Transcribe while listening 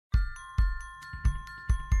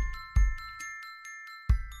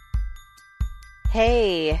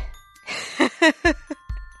Hey,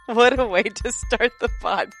 what a way to start the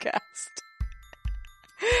podcast.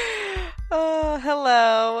 Oh,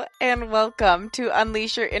 hello and welcome to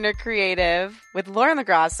Unleash Your Inner Creative with Lauren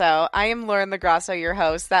LaGrasso. I am Lauren LaGrasso, your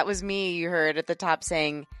host. That was me you heard at the top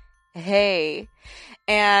saying, hey.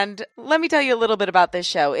 And let me tell you a little bit about this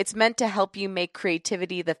show. It's meant to help you make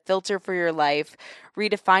creativity the filter for your life,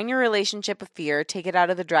 redefine your relationship with fear, take it out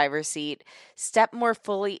of the driver's seat, step more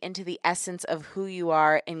fully into the essence of who you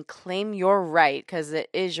are, and claim your right, because it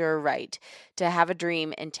is your right, to have a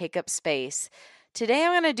dream and take up space. Today,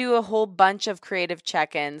 I'm going to do a whole bunch of creative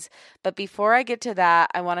check-ins, but before I get to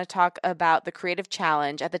that, I want to talk about the creative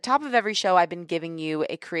challenge. At the top of every show, I've been giving you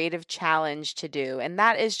a creative challenge to do, and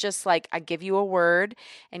that is just like I give you a word,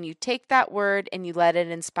 and you take that word and you let it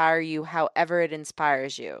inspire you however it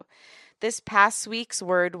inspires you. This past week's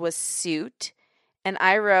word was suit, and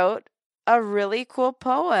I wrote a really cool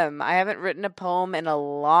poem. I haven't written a poem in a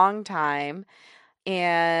long time,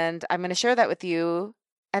 and I'm going to share that with you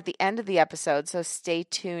at the end of the episode, so stay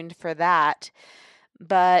tuned for that.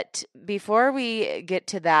 But before we get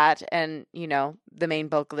to that and, the main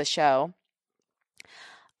bulk of the show,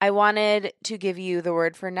 I wanted to give you the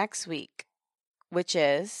word for next week, which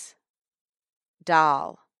is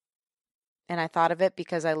doll. And I thought of it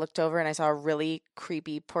because I looked over and I saw a really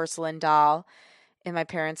creepy porcelain doll in my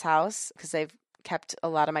parents' house because they've kept a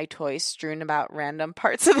lot of my toys strewn about random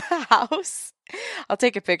parts of the house. I'll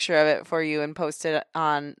take a picture of it for you and post it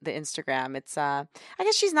on the Instagram. It's I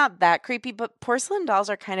guess she's not that creepy, but porcelain dolls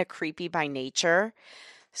are kind of creepy by nature.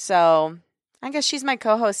 So I guess she's my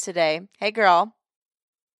co-host today. Hey girl.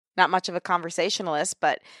 Not much of a conversationalist,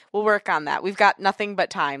 but we'll work on that. We've got nothing but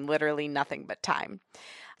time, literally nothing but time.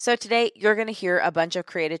 So today you're going to hear a bunch of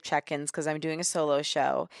creative check-ins because I'm doing a solo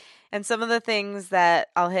show. And some of the things that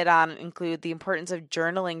I'll hit on include the importance of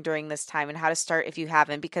journaling during this time and how to start if you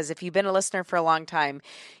haven't. Because if you've been a listener for a long time,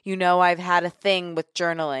 you know I've had a thing with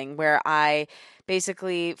journaling where I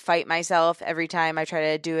basically fight myself every time I try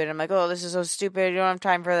to do it. I'm like, oh, this is so stupid. You don't have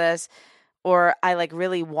time for this. Or I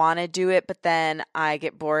really want to do it, but then I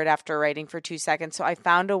get bored after writing for 2 seconds. So I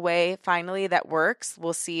found a way finally that works.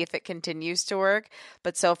 We'll see if it continues to work.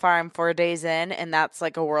 But so far I'm 4 days in, and that's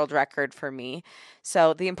like a world record for me.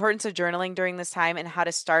 So the importance of journaling during this time and how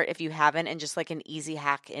to start if you haven't, and just like an easy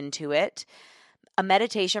hack into it. A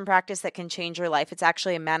meditation practice that can change your life. It's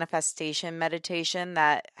actually a manifestation meditation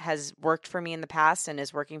that has worked for me in the past and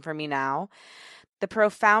is working for me now. The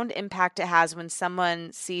profound impact it has when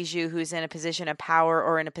someone sees you who's in a position of power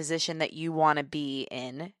or in a position that you want to be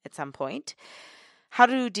in at some point. How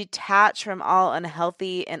to detach from all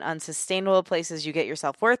unhealthy and unsustainable places you get your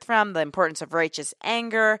self-worth from, the importance of righteous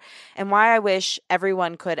anger, and why I wish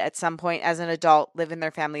everyone could at some point as an adult live in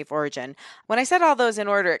their family of origin. When I said all those in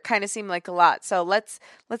order, it kind of seemed like a lot. So let's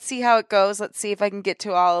see how it goes. Let's see if I can get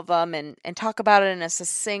to all of them and talk about it in a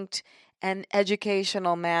succinct and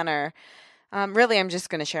educational manner. Really, I'm just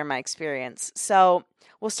going to share my experience. So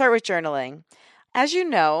we'll start with journaling. As you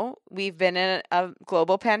know, we've been in a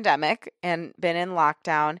global pandemic and been in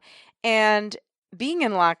lockdown. And being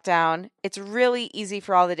in lockdown, it's really easy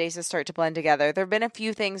for all the days to start to blend together. There have been a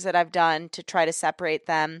few things that I've done to try to separate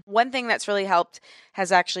them. One thing that's really helped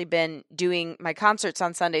has actually been doing my concerts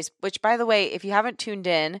on Sundays, which, by the way, if you haven't tuned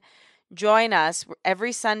in, join us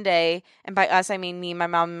every Sunday, and by us I mean me, my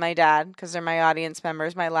mom, and my dad, because they're my audience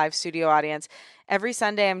members, my live studio audience. Every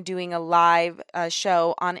Sunday I'm doing a live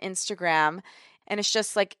show on Instagram, and it's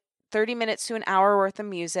just like 30 minutes to an hour worth of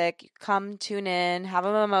music. You come, tune in, have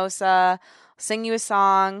a mimosa, sing you a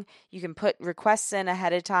song. You can put requests in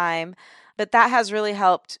ahead of time. But that has really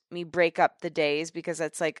helped me break up the days because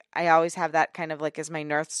it's like I always have that kind of like as my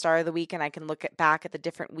North Star of the week, and I can look back at the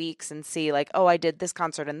different weeks and see like, oh, I did this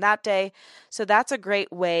concert on that day. So that's a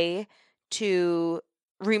great way to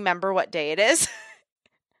remember what day it is.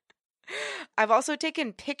 I've also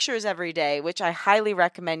taken pictures every day, which I highly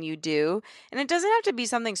recommend you do. And it doesn't have to be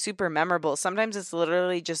something super memorable. Sometimes it's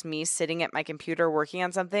literally just me sitting at my computer working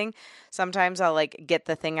on something. Sometimes I'll like get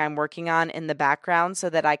the thing I'm working on in the background so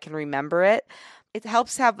that I can remember it. It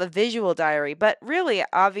helps have a visual diary. But really,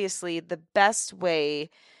 obviously, the best way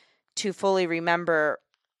to fully remember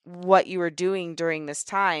what you were doing during this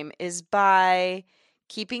time is by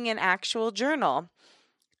keeping an actual journal.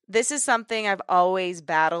 This is something I've always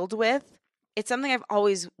battled with. It's something I've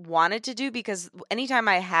always wanted to do because anytime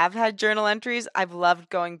I have had journal entries, I've loved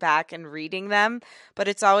going back and reading them. But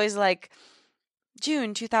it's always like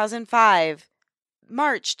June 2005,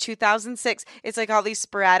 March 2006. It's like all these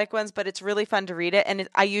sporadic ones, but it's really fun to read it. And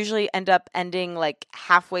I usually end up ending like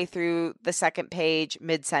halfway through the second page,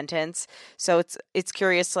 mid-sentence. So it's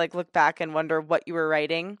curious to like look back and wonder what you were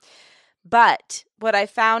writing. But what I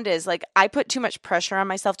found is like I put too much pressure on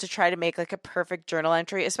myself to try to make like a perfect journal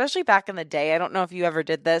entry, especially back in the day. I don't know if you ever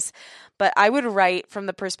did this, but I would write from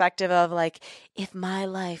the perspective of like, if my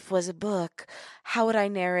life was a book, how would I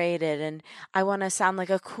narrate it? And I want to sound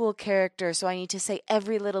like a cool character, so I need to say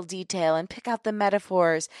every little detail and pick out the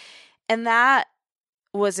metaphors. And that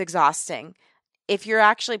was exhausting. If you're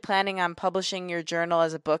actually planning on publishing your journal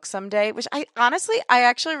as a book someday, which I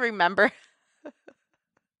actually remember.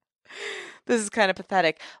 This is kind of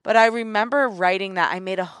pathetic, but I remember writing that. I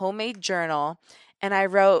made a homemade journal and I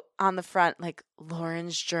wrote on the front, like,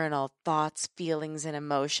 Lauren's journal, thoughts, feelings, and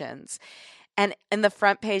emotions. And in the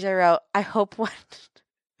front page, I wrote, I hope one,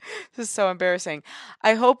 this is so embarrassing.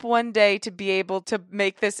 I hope one day to be able to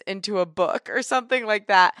make this into a book or something like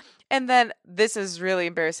that. And then this is really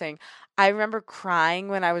embarrassing. I remember crying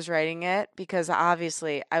when I was writing it because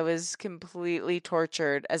obviously I was completely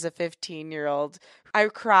tortured as a 15-year-old. I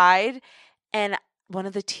cried and one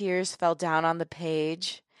of the tears fell down on the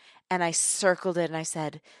page and I circled it and I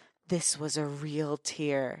said, this was a real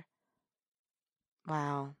tear.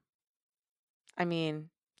 Wow. I mean,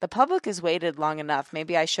 the public has waited long enough.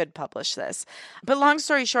 Maybe I should publish this. But long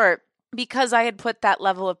story short, because I had put that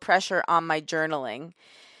level of pressure on my journaling,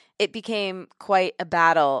 it became quite a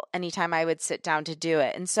battle anytime I would sit down to do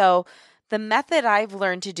it. And so the method I've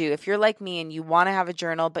learned to do, if you're like me and you want to have a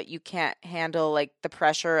journal, but you can't handle like the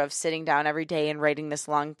pressure of sitting down every day and writing this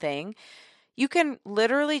long thing, you can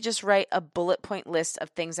literally just write a bullet point list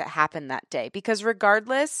of things that happened that day. Because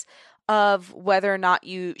regardless of whether or not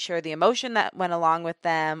you share the emotion that went along with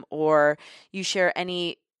them or you share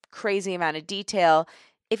any crazy amount of detail,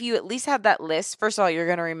 if you at least have that list, first of all, you're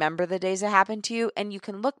going to remember the days that happened to you, and you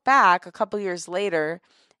can look back a couple years later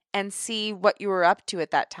and see what you were up to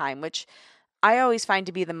at that time, which I always find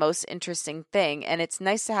to be the most interesting thing. And it's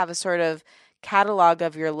nice to have a sort of catalog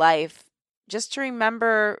of your life just to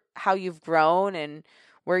remember how you've grown and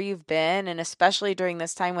where you've been. And especially during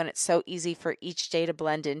this time when it's so easy for each day to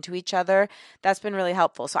blend into each other, that's been really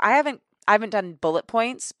helpful. So I haven't done bullet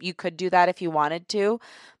points. You could do that if you wanted to.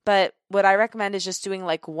 But what I recommend is just doing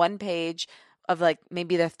like one page of like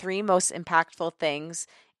maybe the 3 most impactful things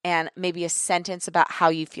and maybe a sentence about how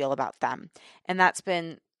you feel about them. And that's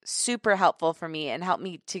been super helpful for me and helped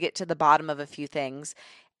me to get to the bottom of a few things.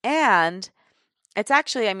 And it's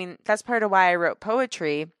actually, I mean, that's part of why I wrote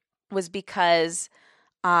poetry was because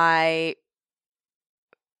I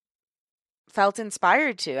felt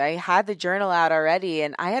inspired to. I had the journal out already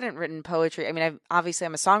and I hadn't written poetry. I mean, obviously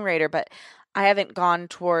I'm a songwriter, but I haven't gone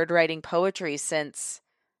toward writing poetry since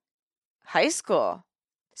high school.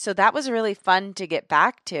 So that was really fun to get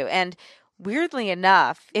back to. And weirdly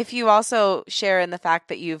enough, if you also share in the fact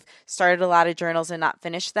that you've started a lot of journals and not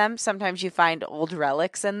finished them, sometimes you find old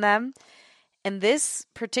relics in them. And this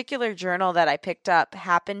particular journal that I picked up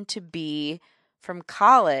happened to be from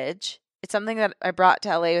college. It's something that I brought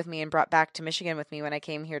to LA with me and brought back to Michigan with me when I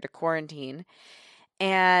came here to quarantine.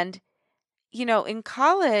 And, you know, in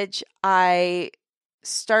college, I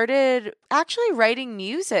started actually writing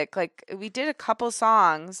music. Like we did a couple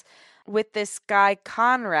songs with this guy,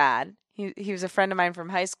 Conrad. He was a friend of mine from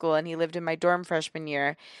high school and he lived in my dorm freshman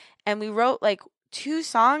year. And we wrote like 2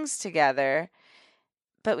 songs together,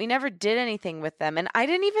 but we never did anything with them. And I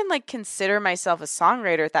didn't even like consider myself a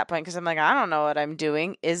songwriter at that point because I'm like, I don't know what I'm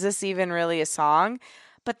doing. Is this even really a song?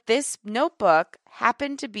 But this notebook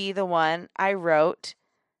happened to be the one I wrote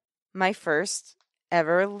my first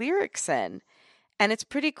ever lyrics in. And it's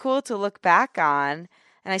pretty cool to look back on.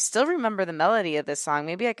 And I still remember the melody of this song.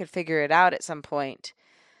 Maybe I could figure it out at some point.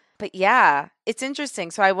 But yeah, it's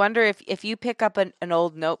interesting. So I wonder if you pick up an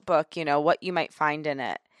old notebook, you know, what you might find in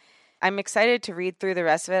it. I'm excited to read through the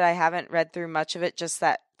rest of it. I haven't read through much of it, just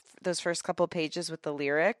those first couple pages with the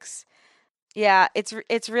lyrics. Yeah,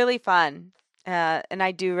 it's really fun, and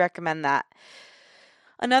I do recommend that.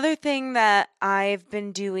 Another thing that I've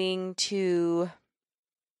been doing to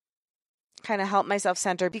kind of help myself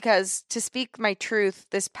center, because to speak my truth,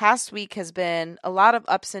 this past week has been a lot of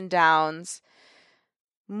ups and downs,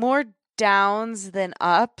 more downs than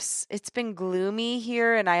ups. It's been gloomy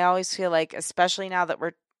here, and I always feel like, especially now that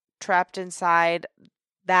we're trapped inside,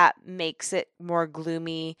 that makes it more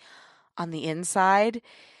gloomy on the inside.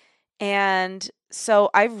 And so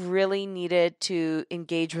I've really needed to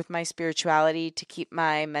engage with my spirituality to keep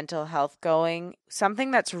my mental health going.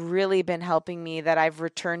 Something that's really been helping me that I've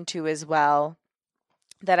returned to as well,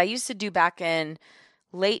 that I used to do back in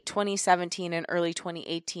late 2017 and early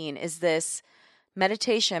 2018 is this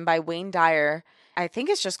meditation by Wayne Dyer. I think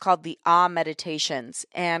it's just called the Ah Meditations.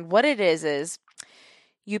 And what it is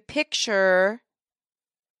you picture,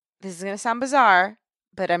 this is going to sound bizarre,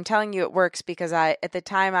 but I'm telling you it works because at the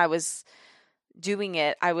time I was doing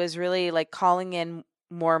it, I was really like calling in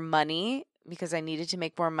more money because I needed to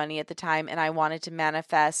make more money at the time, and I wanted to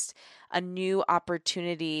manifest a new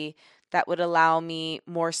opportunity that would allow me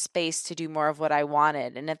more space to do more of what I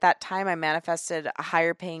wanted. And at that time, I manifested a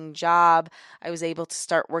higher paying job. I was able to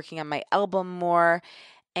start working on my album more,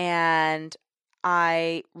 and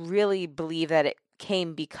I really believe that it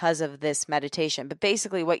came because of this meditation. But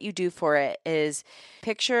basically, what you do for it is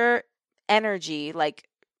picture energy, like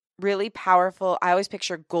really powerful. I always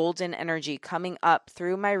picture golden energy coming up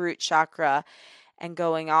through my root chakra and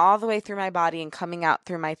going all the way through my body and coming out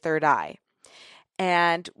through my third eye.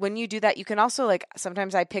 And when you do that, you can also, like,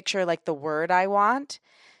 sometimes I picture like the word I want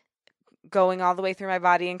going all the way through my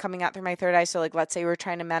body and coming out through my third eye. So like, let's say we're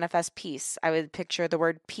trying to manifest peace. I would picture the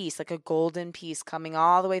word peace, like a golden peace coming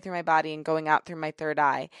all the way through my body and going out through my third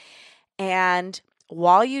eye. And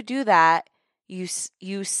while you do that, you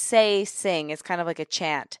sing. It's kind of like a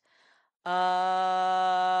chant.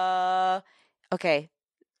 Okay,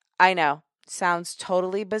 I know. Sounds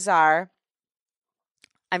totally bizarre.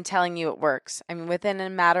 I'm telling you it works. I mean, within a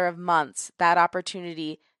matter of months, that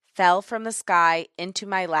opportunity fell from the sky into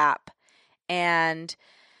my lap. And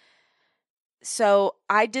so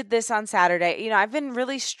I did this on Saturday. I've been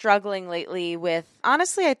really struggling lately with,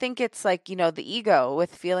 honestly, I think it's like, the ego,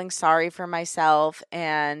 with feeling sorry for myself.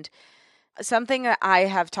 And something that I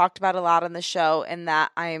have talked about a lot on the show and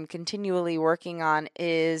that I am continually working on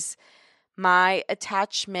is my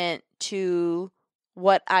attachment to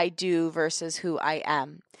what I do versus who I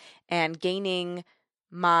am, and gaining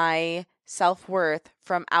my self-worth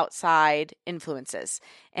from outside influences.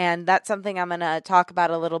 And that's something I'm going to talk about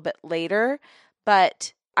a little bit later,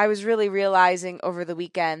 but I was really realizing over the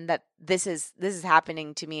weekend that this is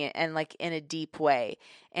happening to me, and like in a deep way.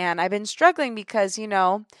 And I've been struggling because,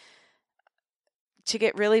 to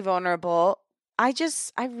get really vulnerable, I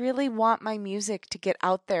really want my music to get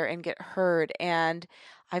out there and get heard. And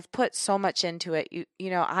I've put so much into it.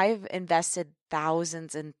 I've invested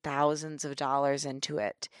thousands and thousands of dollars into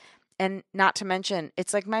it. And not to mention,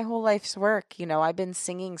 it's like my whole life's work. I've been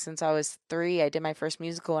singing since I was 3. I did my first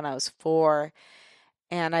musical when I was 4,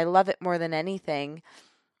 and I love it more than anything.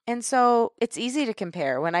 And so it's easy to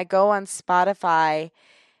compare. When I go on Spotify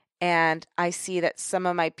and I see that some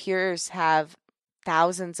of my peers have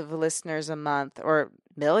thousands of listeners a month or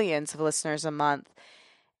millions of listeners a month,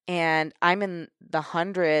 and I'm in the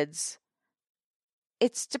hundreds,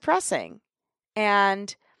 it's depressing.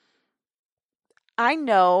 And I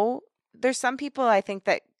know there's some people, I think,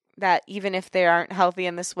 that even if they aren't healthy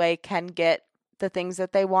in this way, can get the things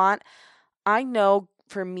that they want. I know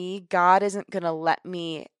for me, God isn't going to let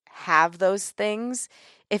me have those things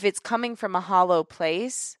if it's coming from a hollow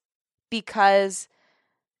place, because,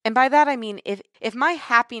 and by that I mean, if my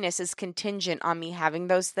happiness is contingent on me having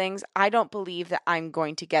those things, I don't believe that I'm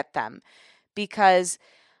going to get them, because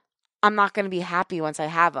I'm not going to be happy once I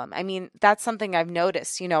have them. I mean, that's something I've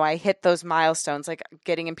noticed. I hit those milestones, like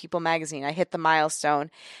getting in People magazine. I hit the milestone,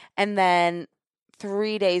 and then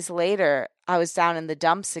 3 days later, I was down in the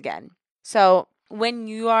dumps again. So when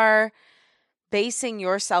you are basing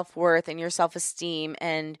your self-worth and your self-esteem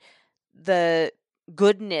and the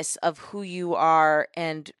goodness of who you are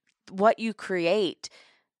and what you create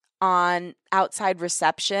on outside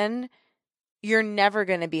reception, you're never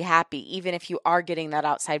going to be happy, even if you are getting that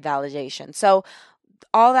outside validation. So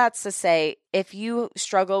all that's to say, if you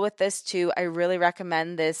struggle with this too, I really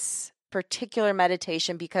recommend this particular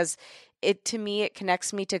meditation, because it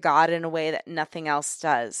connects me to God in a way that nothing else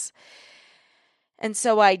does. And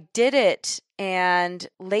so I did it, and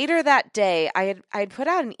later that day, I had put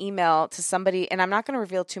out an email to somebody, and I'm not going to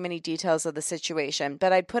reveal too many details of the situation,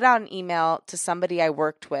 but I'd put out an email to somebody I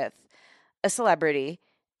worked with, a celebrity,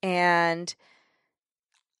 and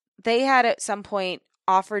they had at some point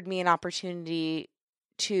offered me an opportunity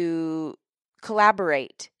to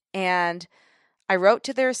collaborate. And I wrote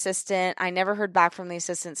to their assistant. I never heard back from the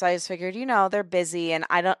assistant, so I just figured, they're busy, and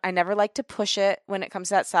I never like to push it when it comes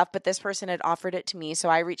to that stuff, but this person had offered it to me, so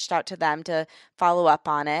I reached out to them to follow up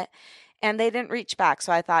on it, and they didn't reach back.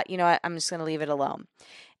 So I thought, I'm just going to leave it alone.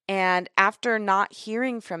 And after not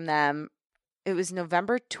hearing from them, it was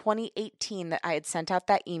November 2018 that I had sent out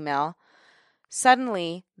that email.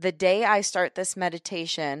 Suddenly, the day I start this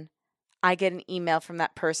meditation, I get an email from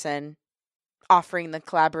that person offering the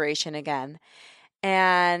collaboration again.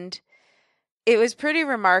 And it was pretty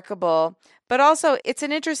remarkable, but also it's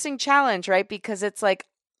an interesting challenge, right? Because it's like,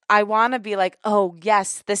 I want to be like, oh,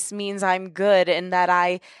 yes, this means I'm good and that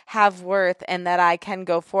I have worth and that I can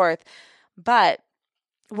go forth. But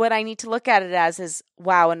what I need to look at it as is,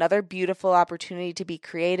 wow, another beautiful opportunity to be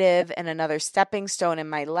creative and another stepping stone in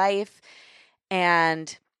my life.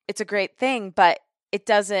 And it's a great thing, but it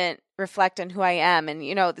doesn't reflect on who I am. And,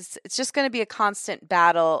 it's just going to be a constant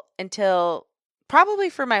battle until probably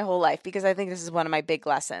for my whole life, because I think this is one of my big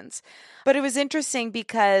lessons. But it was interesting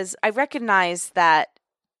because I recognized that,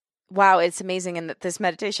 wow, it's amazing and that this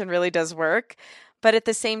meditation really does work. But at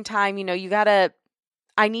the same time,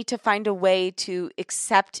 I need to find a way to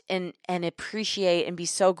accept and appreciate and be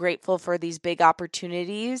so grateful for these big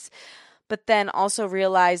opportunities, but then also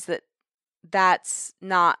realize that that's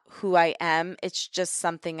not who I am. It's just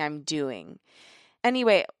something I'm doing.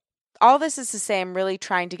 Anyway, all this is to say, I'm really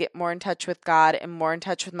trying to get more in touch with God and more in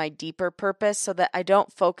touch with my deeper purpose so that I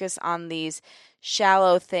don't focus on these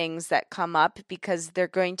shallow things that come up, because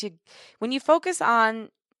when you focus on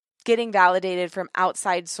getting validated from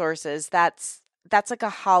outside sources, that's like a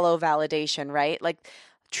hollow validation, right? Like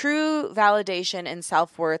true validation and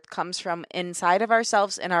self-worth comes from inside of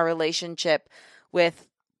ourselves in our relationship with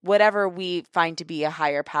whatever we find to be a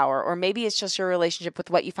higher power. Or maybe it's just your relationship with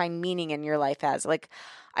what you find meaning in your life as. Like,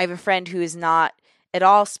 I have a friend who is not at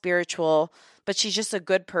all spiritual, but she's just a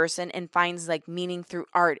good person and finds like meaning through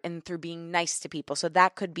art and through being nice to people. So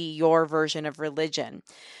that could be your version of religion.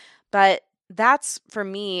 But that's for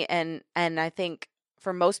me, and I think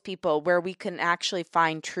for most people, where we can actually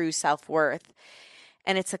find true self-worth.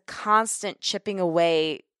 And it's a constant chipping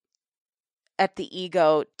away at the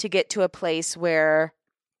ego to get to a place where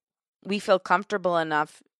we feel comfortable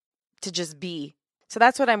enough to just be. So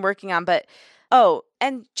that's what I'm working on. But, oh,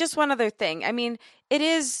 and just one other thing. I mean, it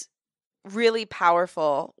is really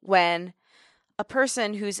powerful when a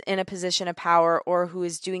person who's in a position of power or who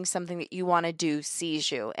is doing something that you want to do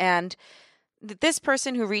sees you. And this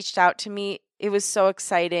person who reached out to me, it was so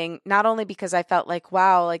exciting, not only because I felt like,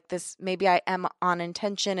 wow, like this, maybe I am on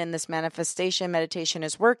intention and this meditation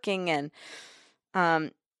is working, and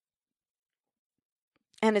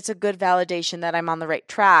it's a good validation that I'm on the right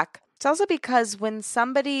track. It's also because when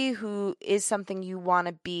somebody who is something you want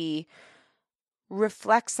to be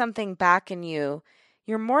reflects something back in you,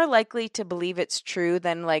 you're more likely to believe it's true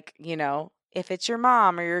than if it's your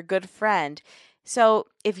mom or your good friend. So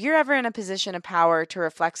if you're ever in a position of power to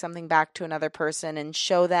reflect something back to another person and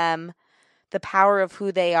show them the power of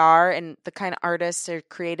who they are and the kind of artist or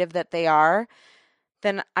creative that they are,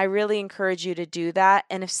 then I really encourage you to do that.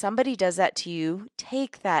 And if somebody does that to you,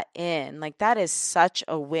 take that in. Like, that is such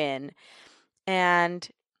a win. And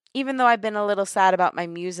even though I've been a little sad about my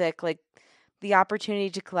music, like, the opportunity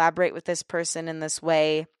to collaborate with this person in this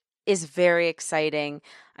way is very exciting.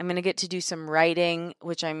 I'm going to get to do some writing,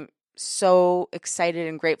 which I'm so excited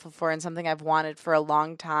and grateful for, and something I've wanted for a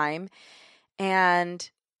long time. And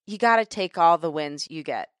you got to take all the wins you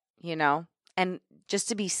get, and just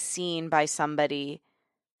to be seen by somebody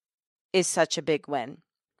is such a big win.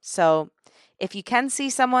 So if you can see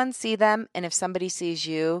someone, see them. And if somebody sees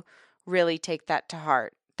you, really take that to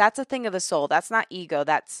heart. That's a thing of the soul. That's not ego.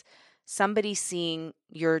 That's somebody seeing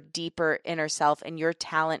your deeper inner self and your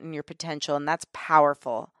talent and your potential. And that's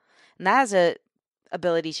powerful. And that has a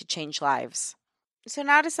ability to change lives. So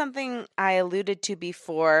now to something I alluded to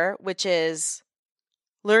before, which is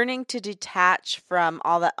learning to detach from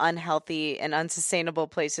all the unhealthy and unsustainable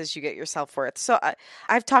places you get your self-worth. So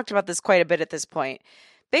I've talked about this quite a bit at this point.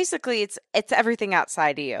 Basically, it's everything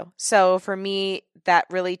outside of you. So for me, that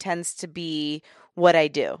really tends to be what I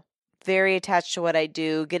do. Very attached to what I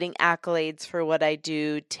do, getting accolades for what I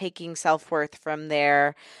do, taking self-worth from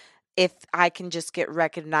there. If I can just get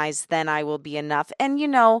recognized, then I will be enough. And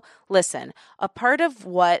listen, a part of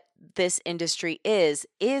what this industry is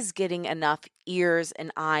getting enough ears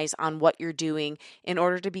and eyes on what you're doing in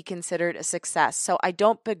order to be considered a success. So I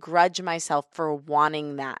don't begrudge myself for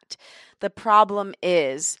wanting that. The problem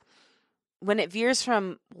is when it veers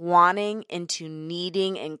from wanting into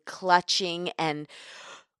needing and clutching and,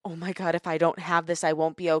 oh my God, if I don't have this, I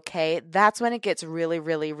won't be okay. That's when it gets really,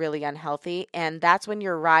 really, really unhealthy. And that's when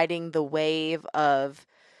you're riding the wave of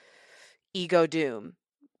ego doom.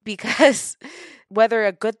 Because whether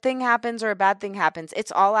a good thing happens or a bad thing happens,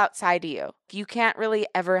 it's all outside of you. You can't really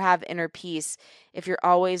ever have inner peace if you're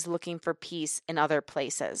always looking for peace in other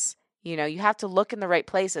places. You have to look in the right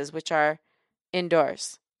places, which are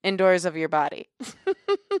indoors of your body.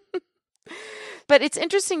 But it's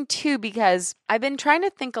interesting too, because I've been trying to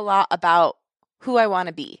think a lot about who I want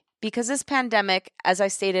to be, because this pandemic, as I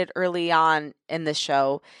stated early on in the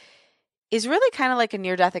show, is really kind of like a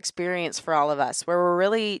near-death experience for all of us, where we're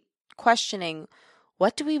really questioning,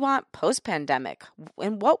 what do we want post-pandemic?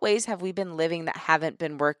 In what ways have we been living that haven't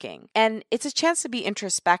been working? And it's a chance to be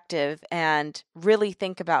introspective and really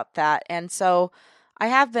think about that. And so I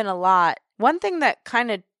have been a lot. One thing that kind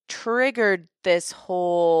of triggered this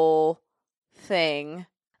whole thing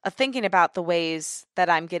of thinking about the ways that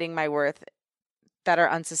I'm getting my worth that are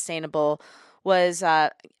unsustainable was,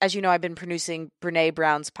 as you know, I've been producing Brene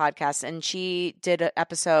Brown's podcast, and she did an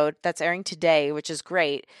episode that's airing today, which is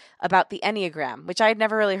great, about the Enneagram, which I had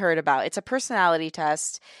never really heard about. It's a personality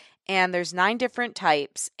test, and there's 9 different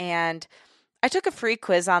types, and I took a free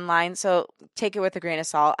quiz online, so take it with a grain of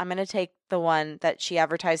salt. I'm going to take the one that she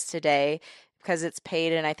advertised today because it's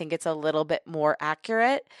paid, and I think it's a little bit more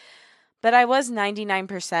accurate. But I was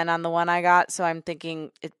 99% on the one I got, so I'm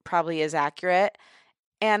thinking it probably is accurate.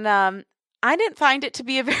 And I didn't find it to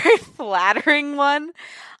be a very flattering one.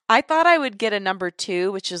 I thought I would get a number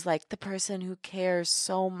 2, which is like the person who cares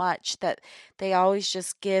so much that they always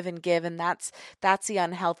just give, and that's the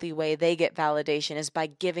unhealthy way they get validation, is by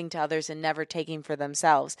giving to others and never taking for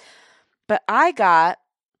themselves. But I got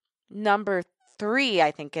number 3,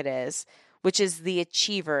 I think it is, which is the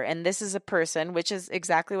achiever. And this is a person, which is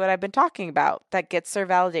exactly what I've been talking about, that gets their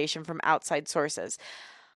validation from outside sources.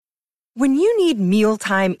 When you need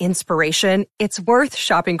mealtime inspiration, it's worth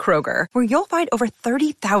shopping Kroger, where you'll find over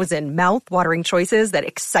 30,000 mouth-watering choices that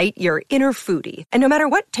excite your inner foodie. And no matter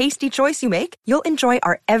what tasty choice you make, you'll enjoy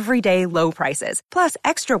our everyday low prices, plus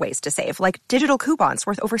extra ways to save, like digital coupons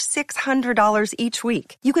worth over $600 each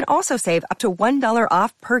week. You can also save up to $1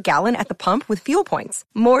 off per gallon at the pump with fuel points.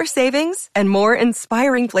 More savings and more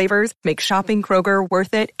inspiring flavors make shopping Kroger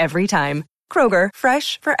worth it every time. Kroger,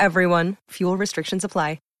 fresh for everyone. Fuel restrictions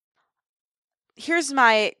apply. Here's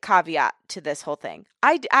my caveat to this whole thing.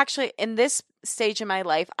 I actually, in this stage in my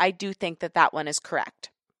life, I do think that that one is correct,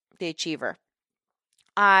 the achiever.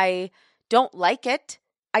 I don't like it.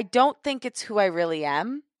 I don't think it's who I really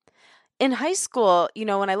am. In high school, you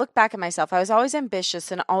know, when I look back at myself, I was always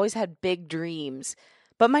ambitious and always had big dreams.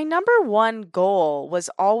 But my number 1 goal was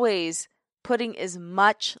always putting as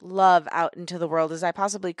much love out into the world as I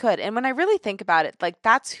possibly could. And when I really think about it, like,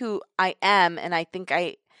 that's who I am, and I think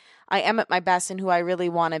I am at my best and who I really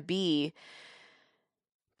want to be.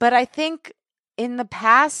 But I think in the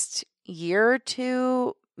past year or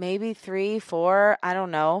 2, maybe 3, 4, I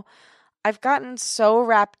don't know, I've gotten so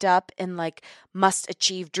wrapped up in like must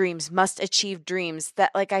achieve dreams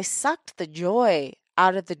that like I sucked the joy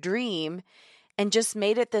out of the dream and just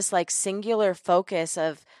made it this like singular focus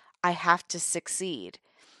of I have to succeed.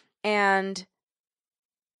 And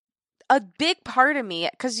a big part of me,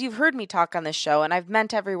 because you've heard me talk on this show and I've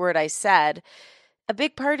meant every word I said, a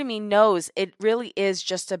big part of me knows it really is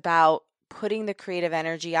just about putting the creative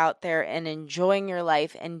energy out there and enjoying your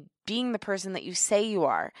life and being the person that you say you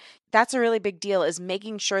are. That's a really big deal, is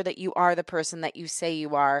making sure that you are the person that you say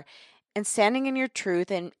you are and standing in your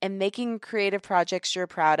truth and making creative projects you're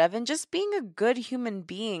proud of and just being a good human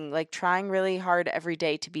being, like trying really hard every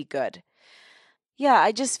day to be good. Yeah,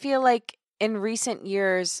 I just feel like in recent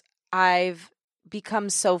years, I've become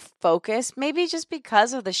so focused, maybe just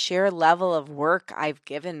because of the sheer level of work I've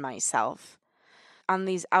given myself on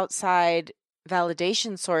these outside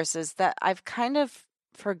validation sources, that I've kind of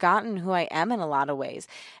forgotten who I am in a lot of ways.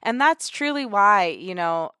 And that's truly why, you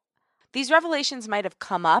know, these revelations might have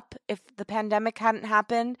come up if the pandemic hadn't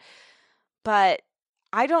happened, but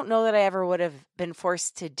I don't know that I ever would have been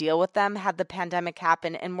forced to deal with them had the pandemic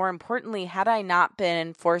happened. And more importantly, had I not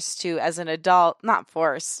been forced to, as an adult, not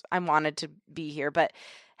forced, I wanted to be here, but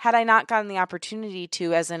had I not gotten the opportunity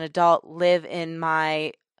to, as an adult, live in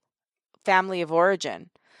my family of origin,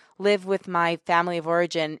 live with my family of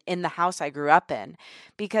origin in the house I grew up in,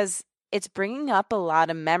 because it's bringing up a lot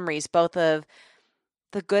of memories, both of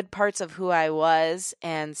the good parts of who I was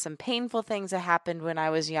and some painful things that happened when I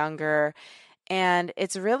was younger. And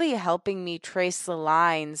it's really helping me trace the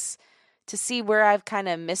lines to see where I've kind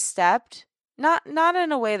of misstepped. Not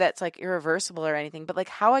in a way that's like irreversible or anything, but like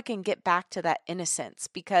how I can get back to that innocence,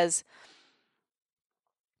 because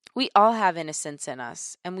we all have innocence in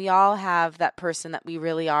us and we all have that person that we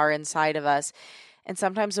really are inside of us. And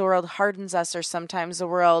sometimes the world hardens us, or sometimes the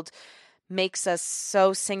world makes us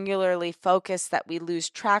so singularly focused that we lose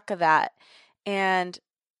track of that. And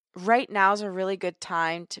right now is a really good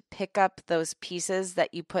time to pick up those pieces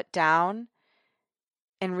that you put down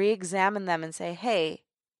and re-examine them and say, hey,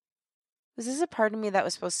 was this a part of me that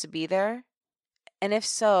was supposed to be there? And if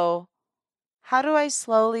so, how do I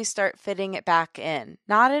slowly start fitting it back in?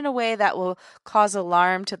 Not in a way that will cause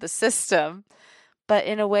alarm to the system, but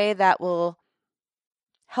in a way that will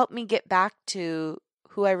help me get back to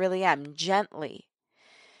who I really am gently.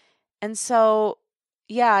 And so,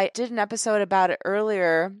 yeah, I did an episode about it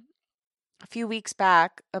earlier, a few weeks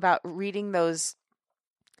back, about reading those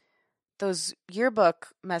yearbook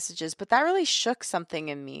messages, but that really shook something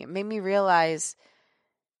in me. It made me realize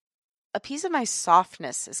a piece of my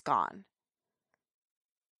softness is gone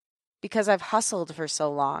because I've hustled for so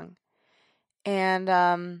long. And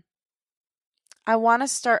I want to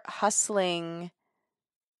start hustling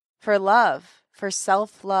for love, for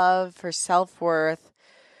self-love, for self-worth,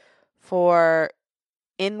 for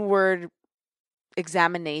inward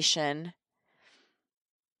examination,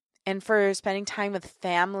 and for spending time with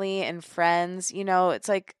family and friends. You know, it's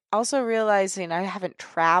like also realizing I haven't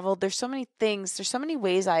traveled. There's so many things, there's so many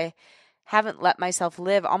ways I haven't let myself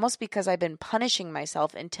live, almost because I've been punishing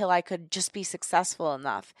myself until I could just be successful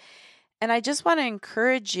enough. And I just want to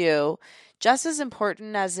encourage you, just as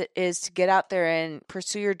important as it is to get out there and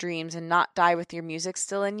pursue your dreams and not die with your music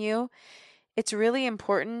still in you, it's really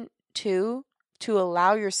important too to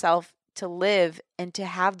allow yourself to live and to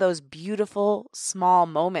have those beautiful small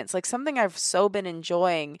moments. Like something I've so been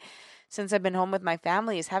enjoying since I've been home with my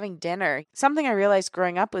family is having dinner. Something I realized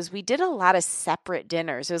growing up was we did a lot of separate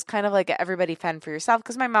dinners. It was kind of like everybody fend for yourself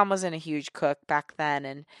because my mom wasn't a huge cook back then.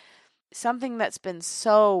 And something that's been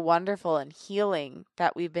so wonderful and healing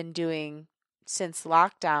that we've been doing since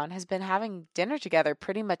lockdown has been having dinner together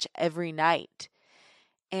pretty much every night.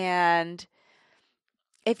 And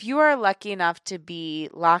if you are lucky enough to be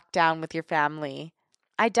locked down with your family,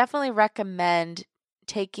 I definitely recommend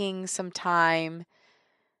taking some time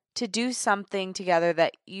to do something together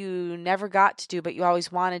that you never got to do, but you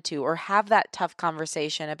always wanted to, or have that tough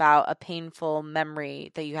conversation about a painful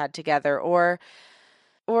memory that you had together, or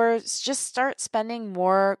just start spending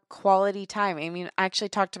more quality time. I mean, I actually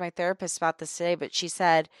talked to my therapist about this today, but she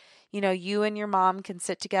said, you know, you and your mom can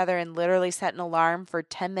sit together and literally set an alarm for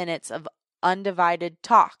 10 minutes of undivided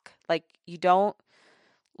talk. Like, you don't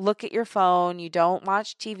look at your phone, you don't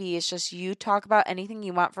watch TV. It's just you talk about anything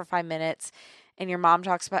you want for 5 minutes, and your mom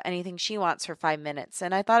talks about anything she wants for 5 minutes.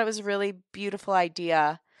 And I thought it was a really beautiful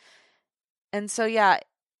idea. And so, yeah,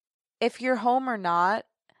 if you're home or not,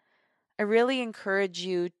 I really encourage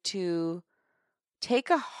you to take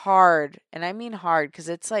a hard, and I mean hard because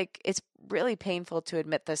it's really painful to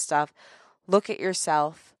admit this stuff, look at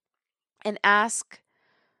yourself and ask,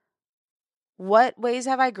 what ways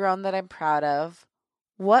have I grown that I'm proud of?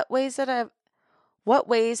 What ways have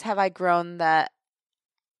I grown that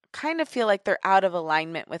kind of feel like they're out of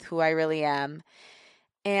alignment with who I really am?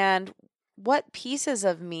 And what pieces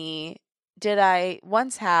of me did I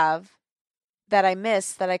once have that I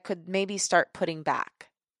missed that I could maybe start putting back?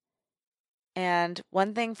 And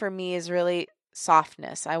one thing for me is really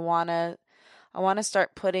softness. I want to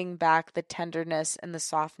start putting back the tenderness and the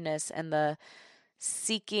softness and the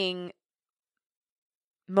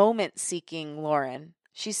moment seeking Lauren.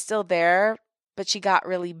 She's still there, but she got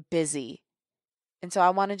really busy. And so I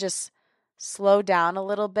want to just slow down a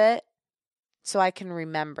little bit so I can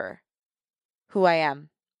remember who I am.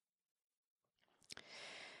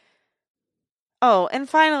 Oh, and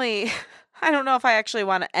finally, I don't know if I actually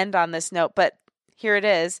want to end on this note, but here it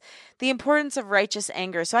is. The importance of righteous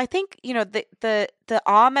anger. So I think, you know, the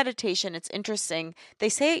awe meditation, it's interesting. They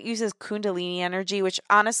say it uses Kundalini energy, which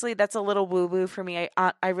honestly, that's a little woo-woo for me.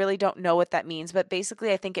 I really don't know what that means, but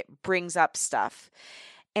basically I think it brings up stuff.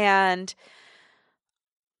 And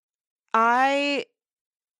I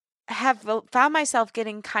have found myself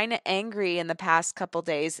getting kind of angry in the past couple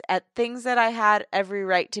days at things that I had every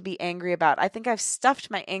right to be angry about. I think I've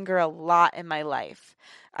stuffed my anger a lot in my life.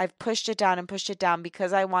 I've pushed it down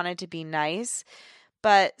because I wanted to be nice.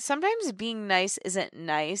 But sometimes being nice isn't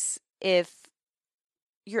nice if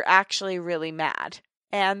you're actually really mad.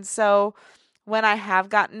 And so when I have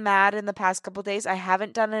gotten mad in the past couple days, I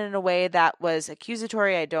haven't done it in a way that was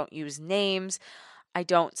accusatory. I don't use names. I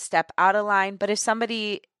don't step out of line. But if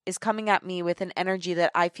somebody is coming at me with an energy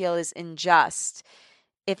that I feel is unjust,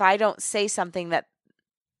 if I don't say something that,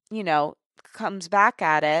 you know, comes back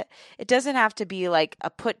at it, it doesn't have to be like a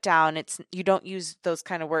put down. You don't use those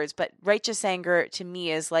kind of words, but righteous anger to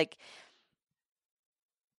me is like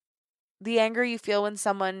the anger you feel when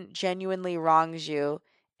someone genuinely wrongs you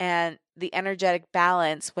and the energetic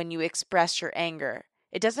balance when you express your anger.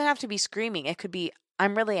 It doesn't have to be screaming. It could be,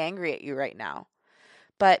 I'm really angry at you right now.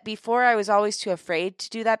 But before, I was always too afraid to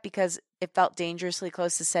do that because it felt dangerously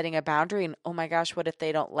close to setting a boundary and, oh my gosh, what if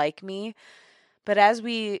they don't like me? But as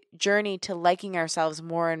we journey to liking ourselves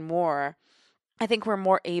more and more, I think we're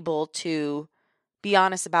more able to be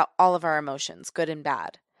honest about all of our emotions, good and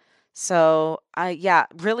bad. So I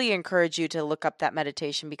really encourage you to look up that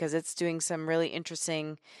meditation because it's doing some really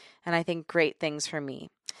interesting and I think great things for me.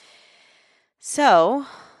 So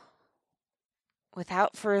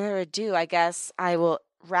without further ado, I guess I will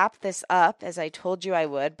wrap this up as I told you I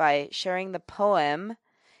would by sharing the poem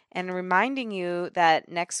and reminding you that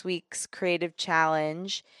next week's creative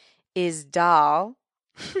challenge is doll.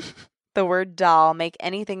 The word doll. Make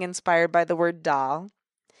anything inspired by the word doll.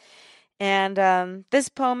 And this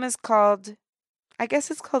poem is called, I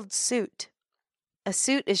guess it's called Suit. A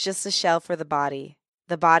suit is just a shell for the body.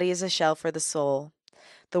 The body is a shell for the soul.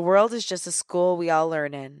 The world is just a school we all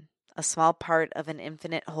learn in, a small part of an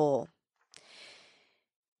infinite whole.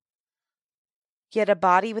 Yet a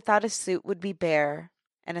body without a suit would be bare,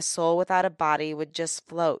 and a soul without a body would just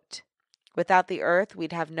float. Without the earth,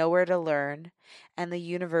 we'd have nowhere to learn, and the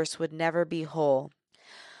universe would never be whole.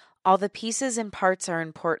 All the pieces and parts are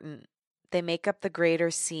important. They make up the greater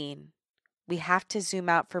scene. We have to zoom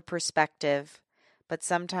out for perspective, but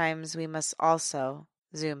sometimes we must also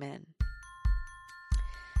zoom in.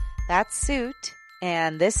 That's Suit,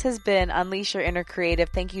 and this has been Unleash Your Inner Creative.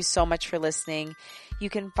 Thank you so much for listening. You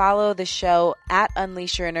can follow the show at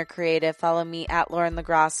Unleash Your Inner Creative. Follow me at Lauren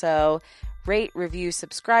LaGrasso. Rate, review,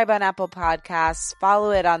 subscribe on Apple Podcasts.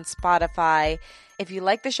 Follow it on Spotify. If you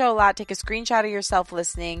like the show a lot, take a screenshot of yourself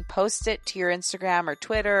listening, post it to your Instagram or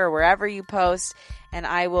Twitter or wherever you post, and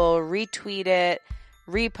I will retweet it,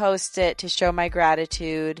 repost it to show my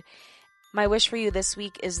gratitude. My wish for you this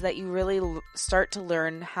week is that you really start to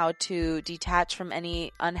learn how to detach from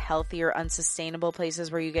any unhealthy or unsustainable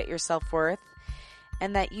places where you get your self-worth,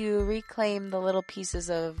 and that you reclaim the little pieces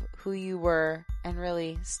of who you were and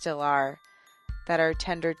really still are that are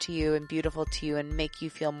tender to you and beautiful to you and make you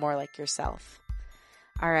feel more like yourself.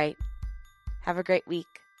 All right. Have a great week.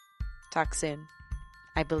 Talk soon.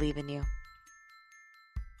 I believe in you.